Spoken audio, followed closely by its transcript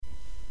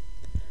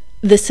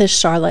This is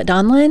Charlotte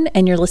Donlin,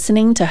 and you're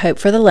listening to Hope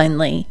for the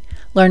Lonely.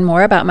 Learn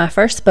more about my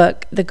first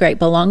book, The Great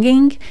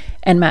Belonging,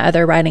 and my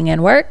other writing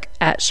and work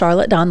at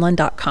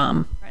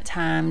charlottedonlin.com.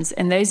 Times,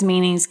 and those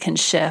meanings can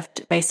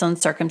shift based on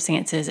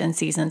circumstances and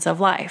seasons of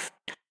life.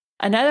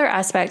 Another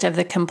aspect of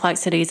the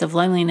complexities of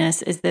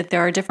loneliness is that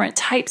there are different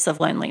types of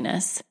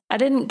loneliness. I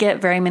didn't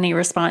get very many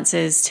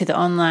responses to the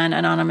online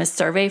anonymous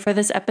survey for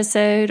this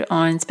episode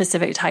on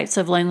specific types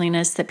of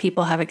loneliness that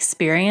people have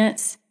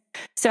experienced.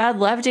 So I'd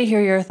love to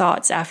hear your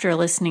thoughts after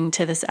listening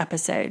to this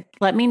episode.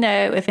 Let me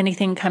know if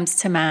anything comes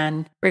to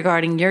mind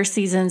regarding your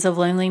seasons of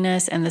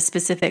loneliness and the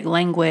specific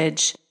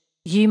language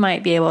you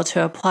might be able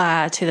to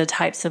apply to the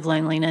types of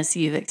loneliness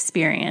you've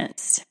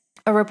experienced.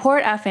 A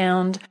report I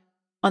found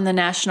on the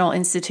National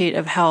Institute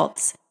of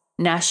Health's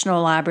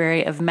National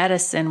Library of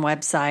Medicine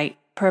website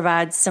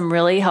provides some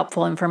really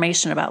helpful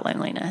information about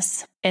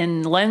loneliness.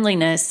 In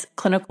Loneliness,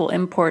 Clinical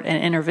Import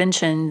and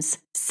Interventions,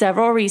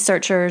 several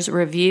researchers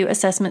review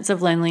assessments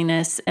of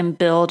loneliness and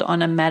build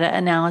on a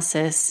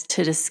meta-analysis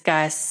to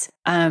discuss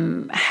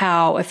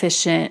how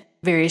efficient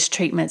various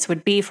treatments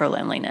would be for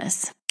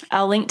loneliness.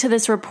 I'll link to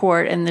this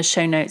report in the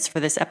show notes for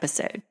this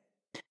episode.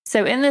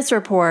 So in this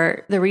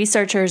report, the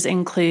researchers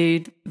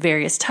include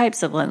various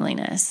types of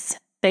loneliness.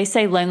 They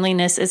say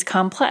loneliness is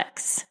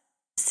complex.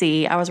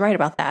 See, I was right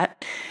about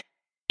that.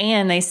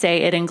 And they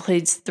say it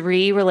includes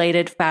 3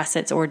 related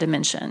facets or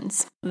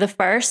dimensions. The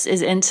first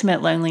is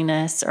intimate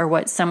loneliness, or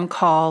what some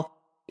call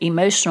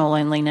emotional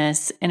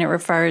loneliness, and it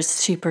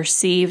refers to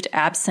perceived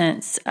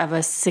absence of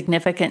a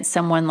significant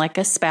someone like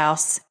a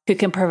spouse who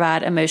can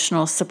provide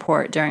emotional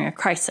support during a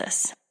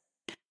crisis.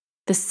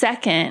 The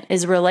second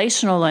is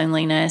relational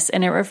loneliness,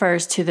 and it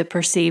refers to the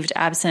perceived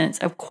absence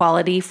of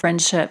quality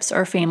friendships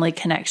or family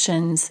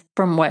connections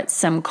from what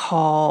some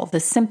call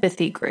the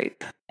sympathy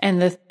group. And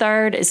the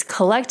third is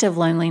collective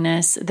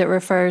loneliness that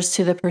refers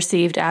to the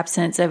perceived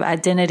absence of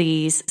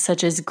identities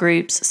such as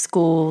groups,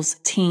 schools,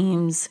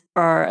 teams,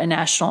 or a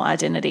national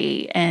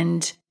identity.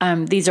 And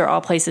these are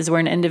all places where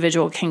an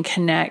individual can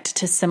connect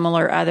to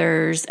similar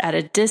others at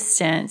a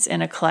distance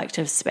in a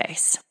collective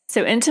space.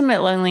 So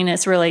intimate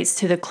loneliness relates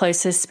to the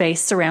closest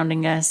space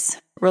surrounding us.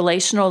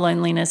 Relational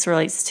loneliness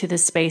relates to the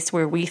space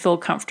where we feel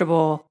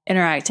comfortable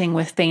interacting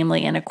with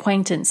family and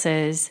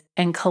acquaintances.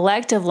 And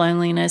collective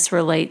loneliness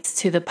relates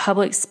to the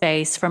public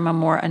space from a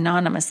more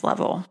anonymous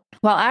level.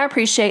 While I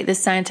appreciate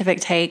this scientific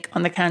take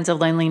on the kinds of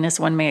loneliness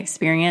one may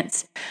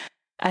experience,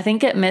 I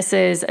think it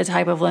misses a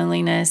type of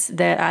loneliness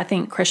that I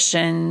think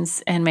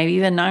Christians and maybe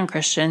even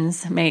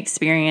non-Christians may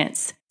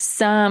experience.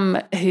 Some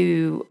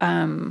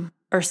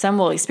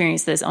will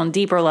experience this on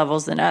deeper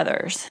levels than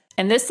others.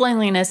 And this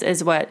loneliness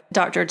is what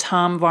Dr.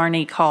 Tom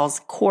Varney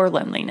calls core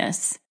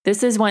loneliness.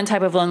 This is one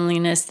type of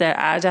loneliness that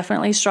I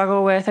definitely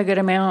struggle with a good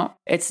amount.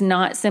 It's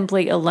not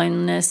simply a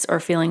loneliness or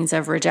feelings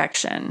of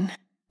rejection.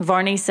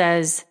 Varney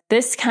says,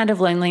 this kind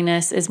of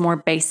loneliness is more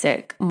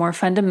basic, more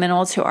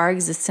fundamental to our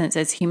existence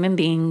as human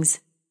beings,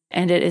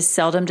 and it is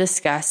seldom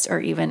discussed or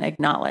even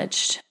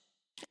acknowledged.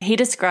 He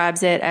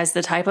describes it as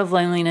the type of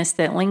loneliness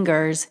that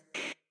lingers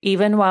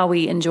even while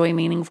we enjoy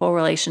meaningful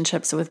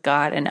relationships with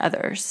God and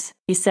others.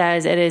 He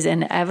says it is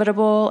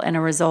inevitable and a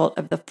result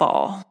of the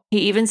fall. He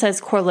even says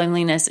core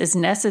loneliness is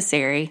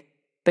necessary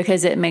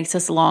because it makes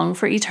us long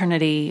for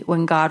eternity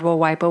when God will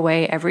wipe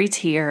away every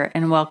tear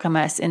and welcome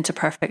us into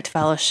perfect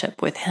fellowship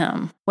with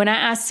Him. When I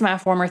asked my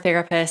former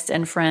therapist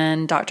and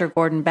friend, Dr.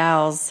 Gordon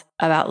Bowles,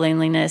 about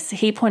loneliness,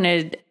 he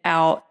pointed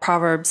out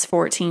Proverbs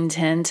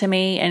 14:10 to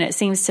me, and it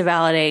seems to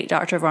validate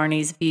Dr.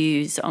 Varney's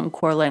views on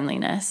core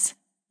loneliness.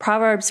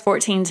 Proverbs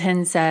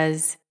 14:10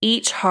 says,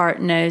 each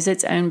heart knows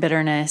its own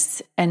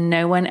bitterness, and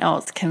no one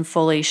else can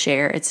fully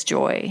share its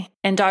joy.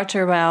 And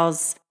Dr.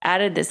 Wells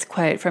added this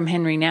quote from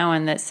Henry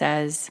Nouwen that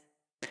says,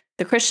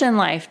 the Christian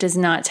life does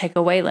not take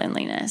away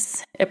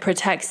loneliness. It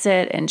protects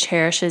it and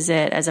cherishes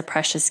it as a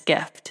precious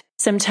gift.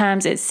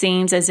 Sometimes it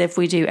seems as if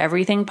we do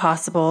everything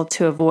possible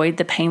to avoid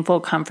the painful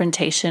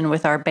confrontation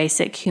with our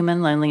basic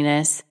human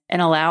loneliness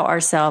and allow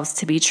ourselves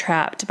to be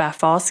trapped by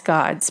false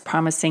gods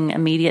promising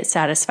immediate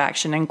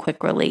satisfaction and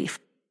quick relief.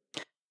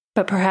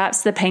 But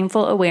perhaps the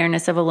painful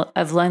awareness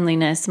of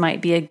loneliness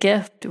might be a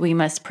gift we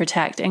must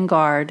protect and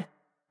guard,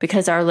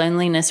 because our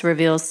loneliness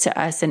reveals to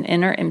us an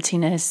inner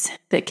emptiness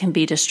that can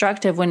be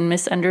destructive when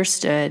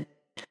misunderstood,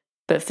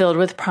 but filled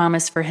with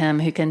promise for Him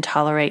who can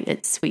tolerate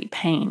its sweet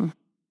pain.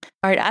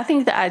 All right, I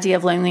think the idea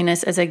of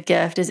loneliness as a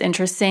gift is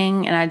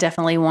interesting, and I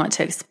definitely want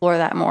to explore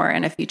that more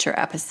in a future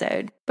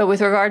episode. But with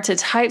regard to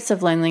types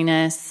of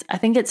loneliness, I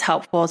think it's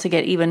helpful to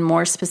get even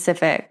more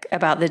specific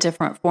about the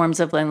different forms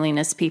of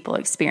loneliness people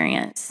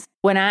experience.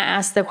 When I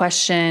asked the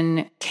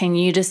question, can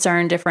you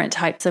discern different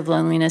types of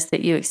loneliness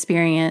that you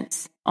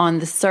experience, on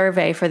the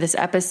survey for this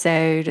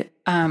episode,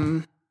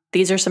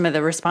 these are some of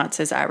the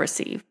responses I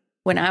received.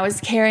 When I was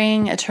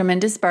carrying a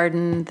tremendous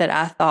burden that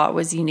I thought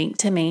was unique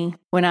to me,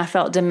 when I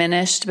felt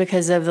diminished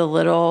because of the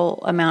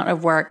little amount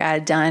of work I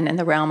had done in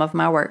the realm of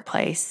my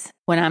workplace,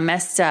 when I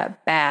messed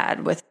up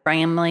bad with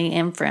family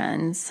and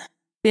friends,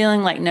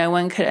 feeling like no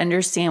one could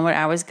understand what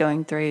I was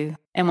going through.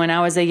 And when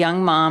I was a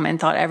young mom and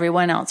thought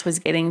everyone else was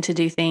getting to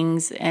do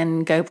things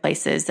and go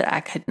places that I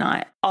could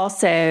not.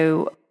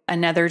 Also,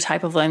 another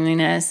type of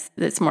loneliness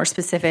that's more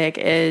specific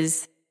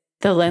is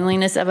the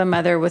loneliness of a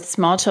mother with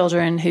small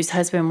children whose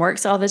husband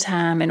works all the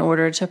time in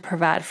order to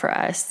provide for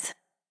us.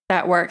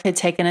 That work had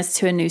taken us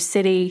to a new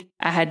city.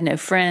 I had no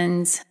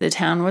friends. The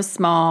town was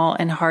small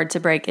and hard to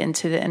break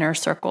into the inner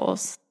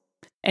circles.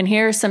 And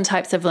here are some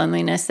types of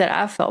loneliness that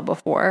I've felt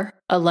before.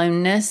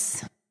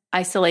 Aloneness,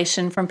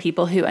 isolation from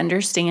people who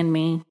understand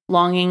me,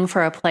 longing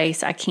for a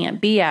place I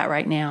can't be at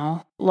right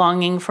now,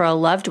 longing for a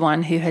loved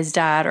one who has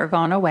died or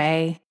gone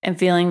away, and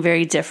feeling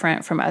very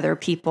different from other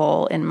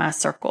people in my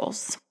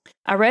circles.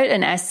 I wrote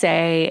an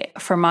essay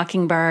for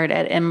Mockingbird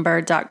at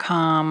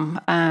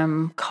mbird.com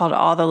called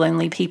All the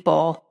Lonely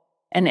People.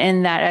 And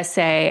in that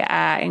essay,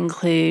 I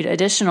include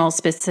additional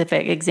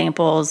specific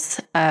examples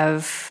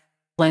of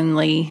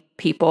lonely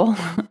people,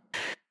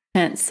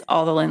 hence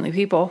all the lonely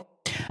people.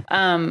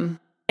 And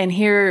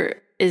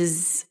here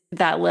is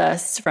that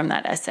list from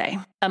that essay.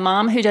 A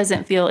mom who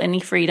doesn't feel any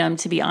freedom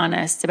to be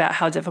honest about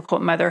how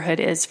difficult motherhood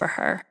is for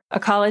her. A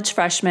college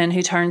freshman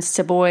who turns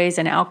to boys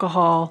and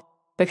alcohol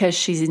because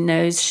she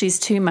knows she's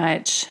too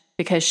much,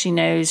 because she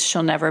knows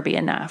she'll never be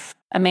enough.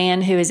 A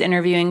man who is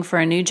interviewing for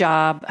a new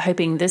job,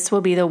 hoping this will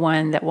be the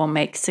one that will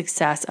make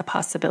success a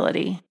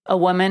possibility. A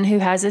woman who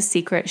has a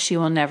secret she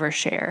will never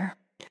share.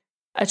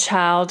 A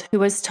child who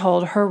was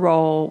told her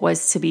role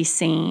was to be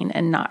seen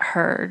and not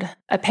heard.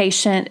 A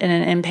patient in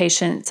an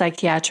inpatient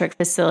psychiatric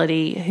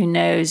facility who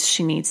knows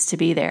she needs to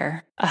be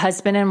there. A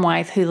husband and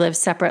wife who live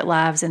separate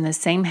lives in the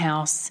same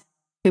house,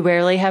 who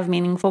rarely have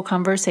meaningful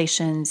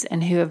conversations,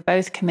 and who have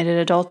both committed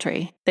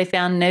adultery. They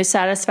found no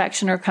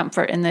satisfaction or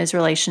comfort in those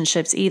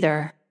relationships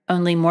either,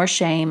 only more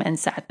shame and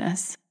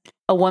sadness.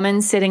 A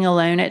woman sitting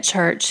alone at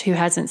church who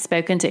hasn't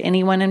spoken to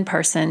anyone in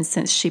person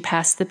since she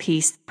passed the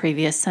peace the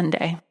previous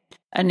Sunday.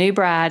 A new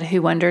bride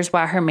who wonders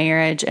why her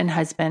marriage and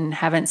husband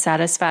haven't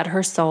satisfied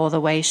her soul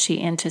the way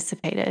she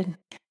anticipated.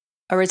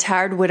 A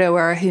retired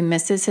widower who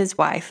misses his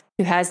wife,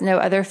 who has no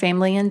other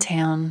family in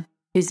town,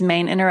 whose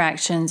main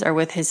interactions are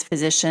with his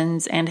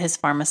physicians and his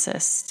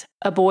pharmacist.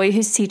 A boy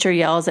whose teacher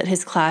yells at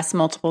his class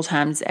multiple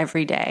times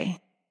every day.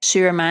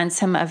 She reminds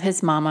him of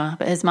his mama,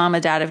 but his mama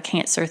died of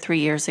cancer 3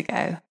 years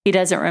ago. He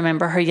doesn't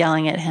remember her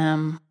yelling at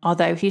him,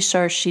 although he's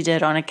sure she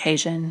did on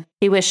occasion.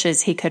 He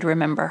wishes he could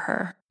remember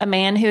her. A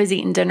man who has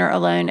eaten dinner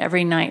alone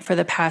every night for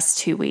the past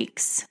 2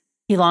 weeks.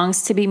 He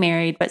longs to be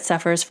married but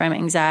suffers from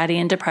anxiety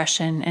and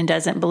depression and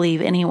doesn't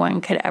believe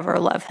anyone could ever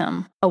love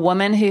him. A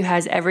woman who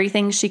has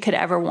everything she could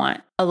ever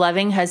want. A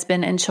loving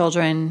husband and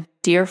children,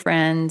 dear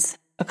friends,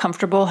 a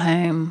comfortable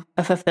home,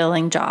 a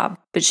fulfilling job,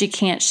 but she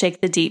can't shake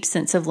the deep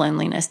sense of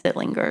loneliness that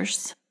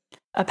lingers.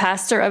 A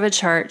pastor of a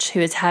church who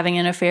is having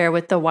an affair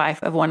with the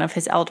wife of one of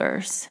his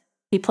elders.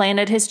 He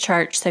planted his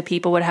church so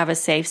people would have a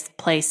safe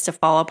place to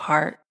fall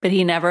apart, but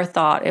he never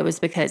thought it was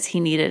because he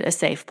needed a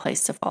safe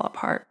place to fall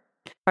apart.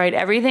 All right,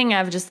 everything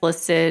I've just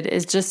listed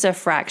is just a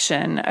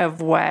fraction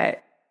of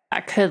what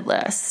I could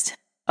list.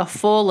 A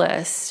full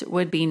list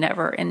would be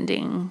never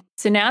ending.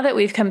 So now that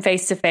we've come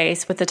face to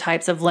face with the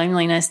types of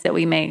loneliness that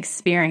we may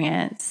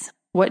experience,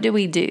 what do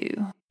we do?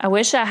 I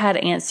wish I had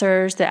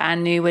answers that I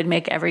knew would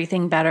make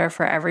everything better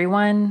for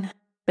everyone,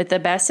 but the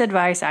best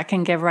advice I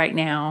can give right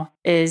now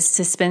is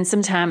to spend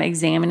some time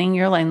examining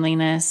your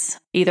loneliness,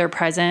 either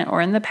present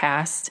or in the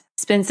past.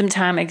 Spend some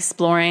time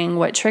exploring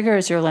what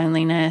triggers your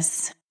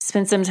loneliness.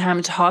 Spend some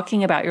time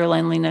talking about your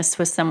loneliness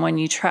with someone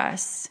you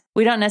trust.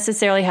 We don't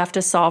necessarily have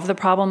to solve the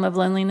problem of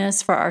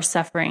loneliness for our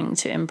suffering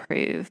to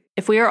improve.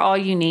 If we are all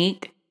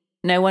unique,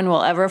 no one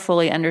will ever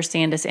fully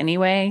understand us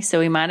anyway, so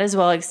we might as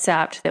well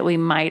accept that we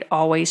might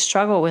always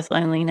struggle with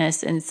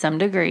loneliness in some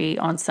degree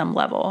on some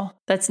level.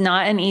 That's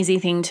not an easy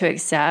thing to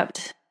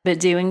accept, but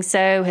doing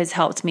so has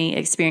helped me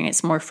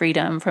experience more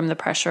freedom from the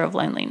pressure of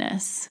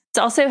loneliness. It's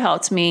also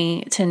helped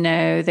me to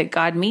know that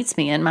God meets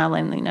me in my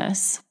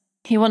loneliness.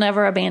 He will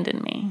never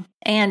abandon me.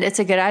 And it's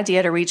a good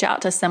idea to reach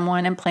out to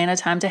someone and plan a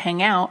time to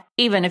hang out,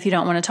 even if you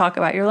don't want to talk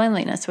about your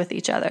loneliness with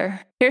each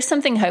other. Here's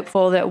something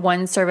hopeful that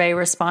one survey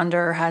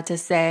responder had to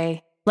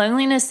say.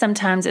 Loneliness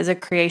sometimes is a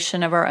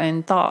creation of our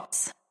own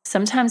thoughts.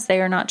 Sometimes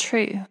they are not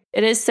true.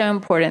 It is so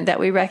important that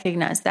we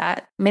recognize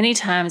that. Many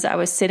times I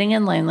was sitting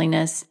in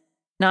loneliness,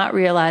 not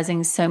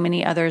realizing so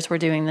many others were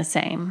doing the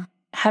same.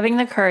 Having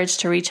the courage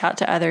to reach out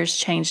to others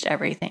changed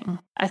everything.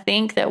 I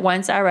think that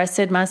once I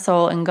rested my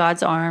soul in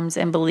God's arms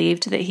and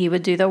believed that He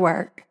would do the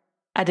work,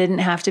 I didn't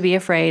have to be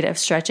afraid of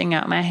stretching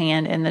out my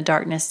hand in the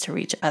darkness to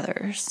reach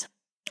others.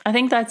 I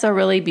think that's a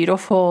really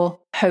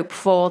beautiful,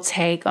 hopeful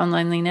take on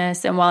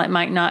loneliness. And while it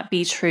might not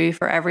be true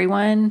for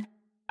everyone,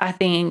 I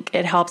think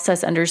it helps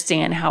us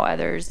understand how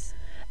others.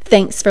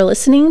 Thanks for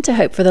listening to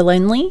Hope for the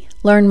Lonely.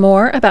 Learn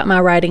more about my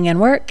writing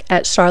and work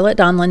at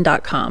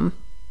charlottedonlan.com.